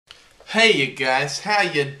Hey you guys, how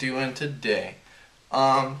you doing today?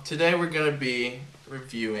 Today we're gonna be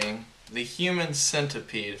reviewing the Human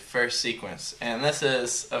Centipede first sequence, and this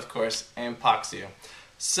is, of course, AMPoksu.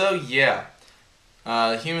 So yeah,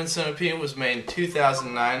 the Human Centipede was made in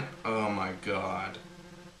 2009. Oh my god.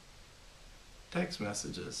 Text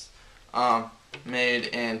messages. Made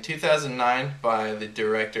in 2009 by the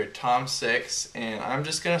director Tom Six, and I'm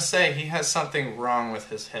just gonna say he has something wrong with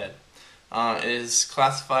his head. It is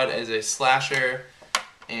classified as a slasher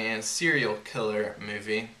and serial killer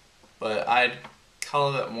movie, but I'd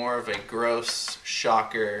call it more of a gross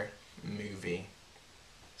shocker movie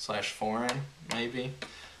slash foreign, maybe.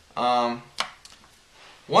 One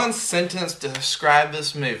sentence to describe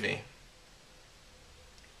this movie: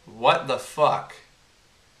 what the fuck?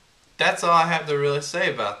 That's all I have to really say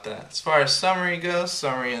about that. As far as summary goes,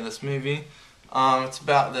 summary of this movie, it's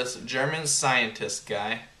about this German scientist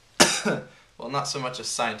guy. Well, not so much a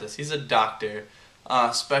scientist. He's a doctor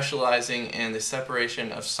specializing in the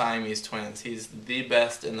separation of Siamese twins. He's the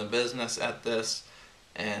best in the business at this.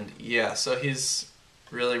 And yeah, so he's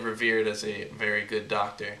really revered as a very good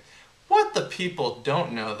doctor. What the people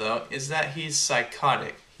don't know, though, is that he's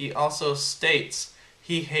psychotic. He also states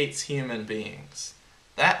he hates human beings.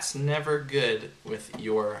 That's never good with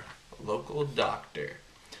your local doctor.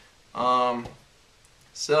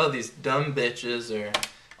 So these dumb bitches are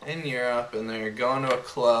in Europe and they're going to a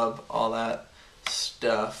club, all that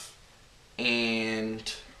stuff,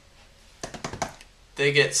 and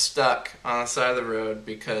they get stuck on the side of the road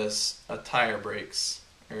because a tire breaks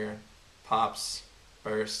or pops,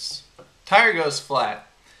 bursts. Tire goes flat.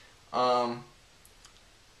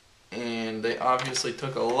 And they obviously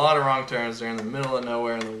took a lot of wrong turns. They're in the middle of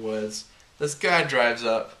nowhere in the woods. This guy drives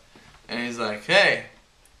up and he's like, "Hey,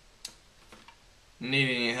 need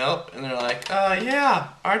any help?" And they're like, yeah,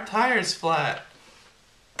 our tire's flat.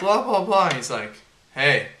 Blah, blah, blah. And he's like,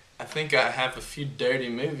 "Hey, I think I have a few dirty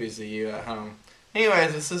movies of you at home."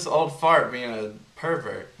 Anyways, it's this old fart being a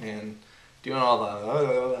pervert and doing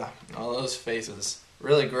all those faces.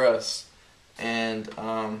 Really gross. And,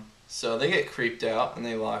 so they get creeped out and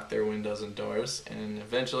they lock their windows and doors, and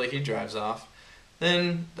eventually he drives off.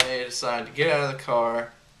 Then they decide to get out of the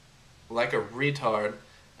car like a retard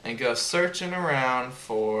and go searching around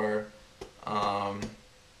for, I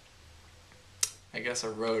guess a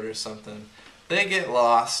road or something. They get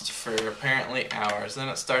lost for apparently hours, then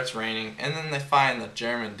it starts raining, and then they find the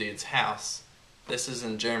German dude's house. This is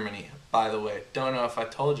in Germany, by the way. Don't know if I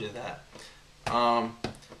told you that.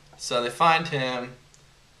 So they find him.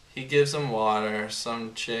 He gives them water.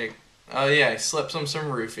 Some chick, oh yeah, he slips them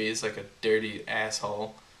some roofies like a dirty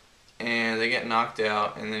asshole, and they get knocked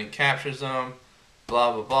out, and then he captures them.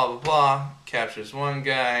 Blah blah blah blah blah. Captures one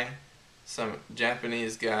guy, some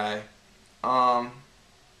Japanese guy.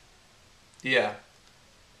 Yeah.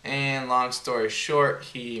 And long story short,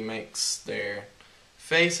 he makes their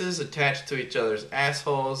faces attached to each other's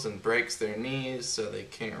assholes and breaks their knees so they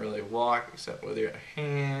can't really walk except with their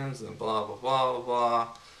hands, and blah blah blah blah blah.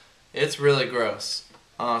 It's really gross.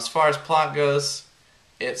 As far as plot goes,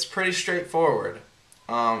 it's pretty straightforward.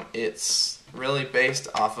 It's really based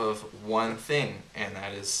off of one thing, and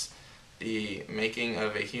that is the making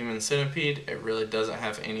of a human centipede. It really doesn't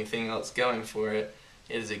have anything else going for it.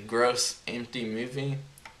 It is a gross, empty movie,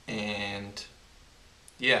 and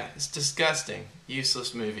yeah, it's disgusting.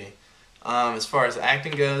 Useless movie. As far as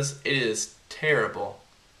acting goes, it is terrible.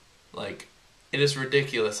 Like, it is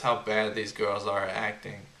ridiculous how bad these girls are at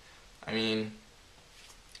acting. I mean,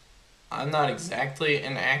 I'm not exactly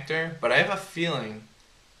an actor, but I have a feeling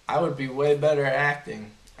I would be way better at acting.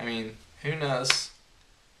 I mean, who knows?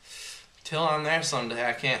 Till I'm there someday,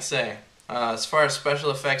 I can't say. As far as special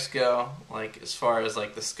effects go, like as far as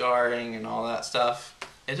like the scarring and all that stuff,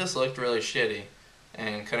 it just looked really shitty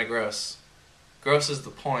and kind of gross. Gross is the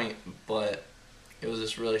point, but it was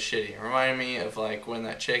just really shitty. It reminded me of like when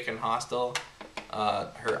that chick in Hostel,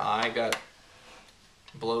 her eye got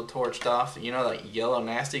blow-torched off. You know, that yellow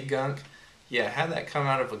nasty gunk? Yeah, had that come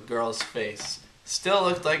out of a girl's face. Still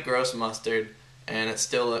looked like gross mustard, and it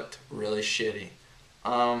still looked really shitty.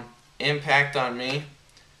 Impact on me: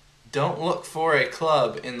 don't look for a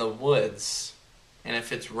club in the woods, and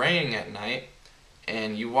if it's raining at night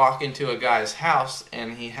and you walk into a guy's house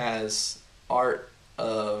and he has art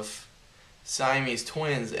of Siamese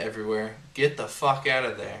twins everywhere, get the fuck out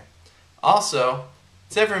of there. Also,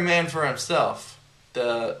 it's every man for himself.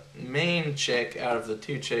 The main chick out of the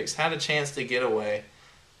two chicks had a chance to get away,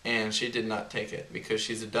 and she did not take it because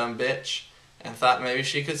she's a dumb bitch and thought maybe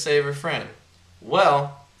she could save her friend.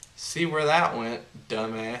 Well, see where that went,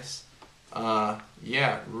 dumbass.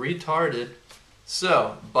 Yeah, retarded.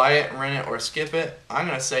 So, buy it, rent it, or skip it. I'm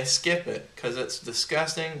going to say skip it because it's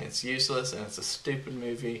disgusting, it's useless, and it's a stupid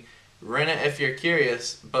movie. Rent it if you're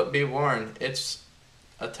curious, but be warned, it's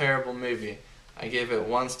a terrible movie. I give it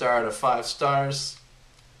 1 star out of 5 stars,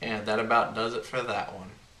 and that about does it for that one.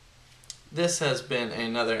 This has been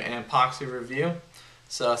another AMPoksu review,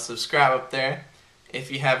 so subscribe up there.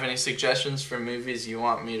 If you have any suggestions for movies you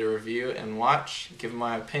want me to review and watch, give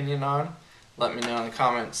my opinion on, let me know in the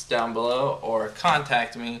comments down below or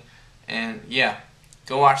contact me. And yeah,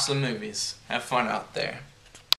 go watch some movies. Have fun out there.